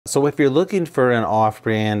So if you're looking for an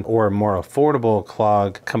off-brand or more affordable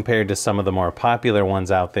clog compared to some of the more popular ones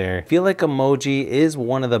out there, I feel like Amoji is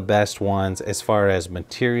one of the best ones as far as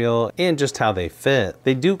material and just how they fit.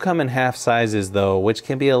 They do come in half sizes though, which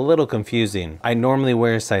can be a little confusing. I normally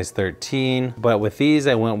wear size 13, but with these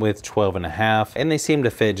I went with 12.5, and they seem to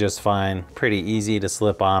fit just fine. Pretty easy to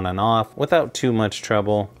slip on and off without too much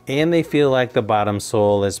trouble. And they feel like the bottom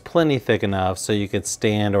sole is plenty thick enough so you could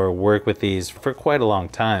stand or work with these for quite a long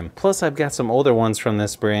time. Plus I've got some older ones from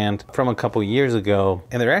this brand from a couple years ago,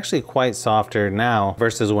 and they're actually quite softer now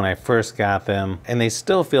versus when I first got them, and they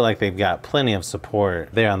still feel like they've got plenty of support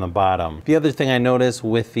there on the bottom. The other thing I noticed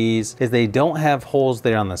with these is they don't have holes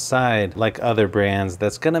there on the side like other brands.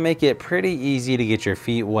 That's gonna make it pretty easy to get your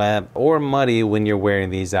feet wet or muddy when you're wearing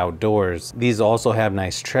these outdoors. These also have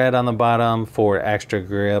nice tread on the bottom for extra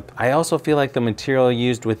grip. I also feel like the material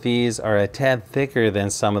used with these are a tad thicker than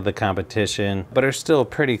some of the competition, but are still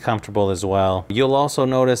pretty comfortable as well. You'll also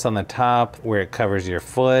notice on the top where it covers your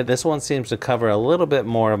foot, this one seems to cover a little bit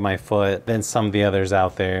more of my foot than some of the others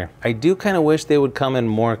out there. I do kind of wish they would come in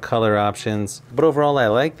more color options, but overall I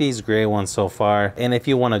like these gray ones so far, and if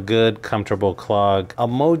you want a good comfortable clog,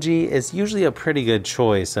 Amoji is usually a pretty good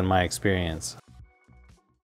choice in my experience.